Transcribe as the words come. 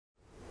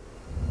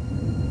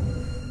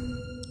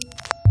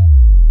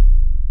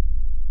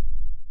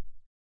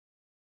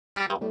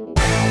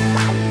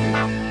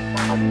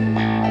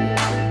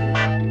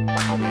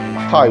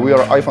Hi, we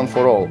are iPhone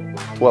for All,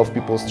 12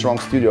 people strong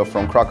studio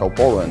from Krakow,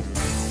 Poland.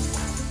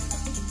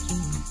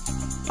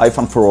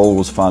 iPhone for All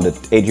was founded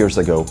 8 years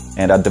ago,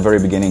 and at the very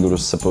beginning it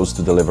was supposed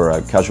to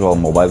deliver casual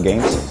mobile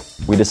games.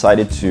 We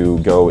decided to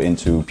go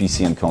into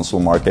PC and console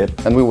market.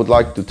 And we would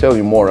like to tell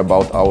you more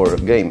about our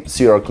game,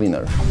 Serial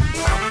Cleaner.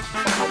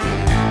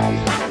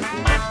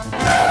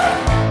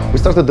 We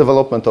started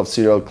development of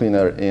Serial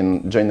Cleaner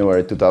in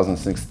January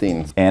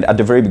 2016. And at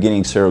the very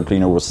beginning, Serial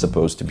Cleaner was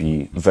supposed to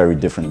be a very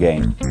different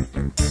game.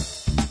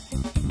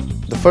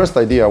 The first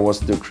idea was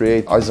to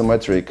create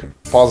isometric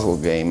puzzle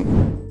game.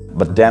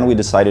 But then we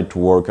decided to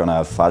work on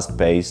a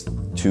fast-paced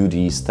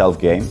 2D stealth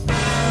game.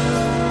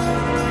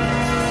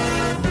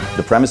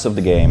 The premise of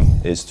the game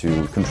is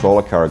to control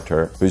a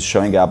character who is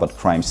showing up at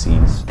crime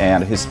scenes,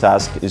 and his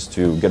task is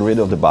to get rid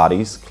of the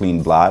bodies,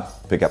 clean blood,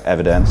 pick up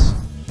evidence.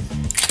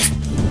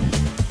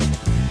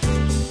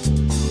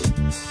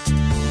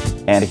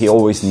 And he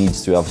always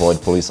needs to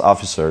avoid police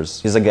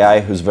officers. He's a guy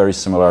who's very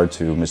similar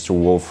to Mr.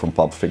 Wolf from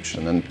Pulp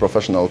Fiction and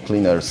professional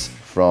cleaners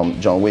from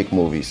John Wick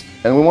movies.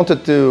 And we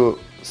wanted to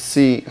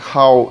see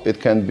how it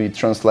can be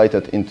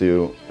translated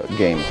into a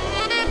game.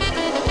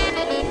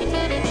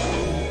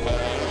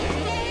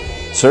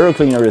 Serial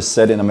Cleaner is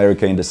set in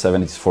America in the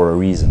 70s for a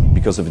reason,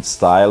 because of its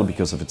style,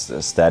 because of its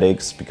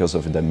aesthetics, because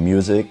of the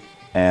music,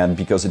 and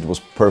because it was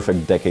a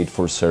perfect decade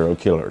for serial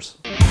killers.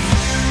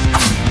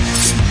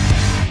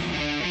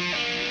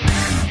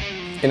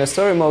 In a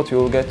story mode you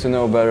will get to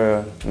know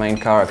better main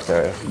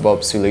character,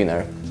 Bob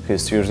Siliner, who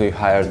is usually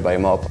hired by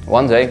mob.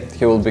 One day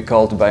he will be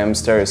called by a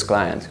mysterious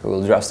client who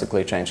will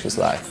drastically change his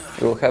life.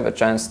 You will have a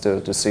chance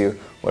to see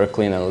where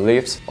Cleaner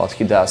lives, what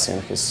he does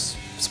in his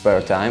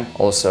spare time,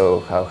 also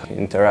how he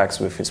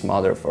interacts with his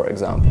mother, for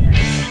example.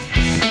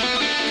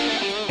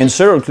 In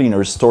Serial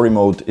Cleaner, story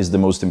mode is the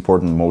most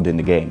important mode in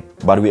the game,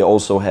 but we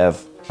also have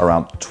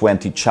around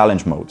 20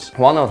 challenge modes.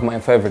 One of my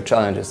favorite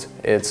challenges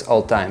is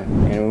All Time,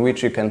 in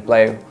which you can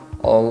play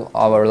all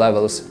our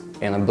levels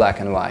in a black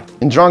and white.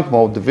 In drunk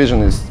mode, the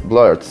vision is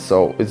blurred,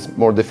 so it's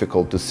more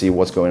difficult to see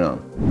what's going on.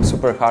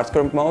 Super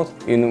hardcore mode,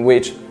 in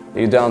which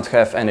you don't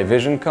have any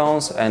vision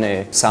cones,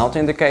 any sound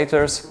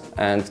indicators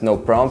and no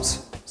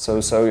prompts, so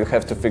you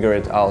have to figure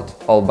it out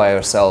all by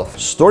yourself.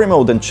 Story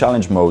mode and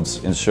challenge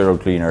modes in Serial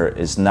Cleaner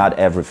is not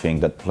everything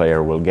that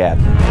player will get.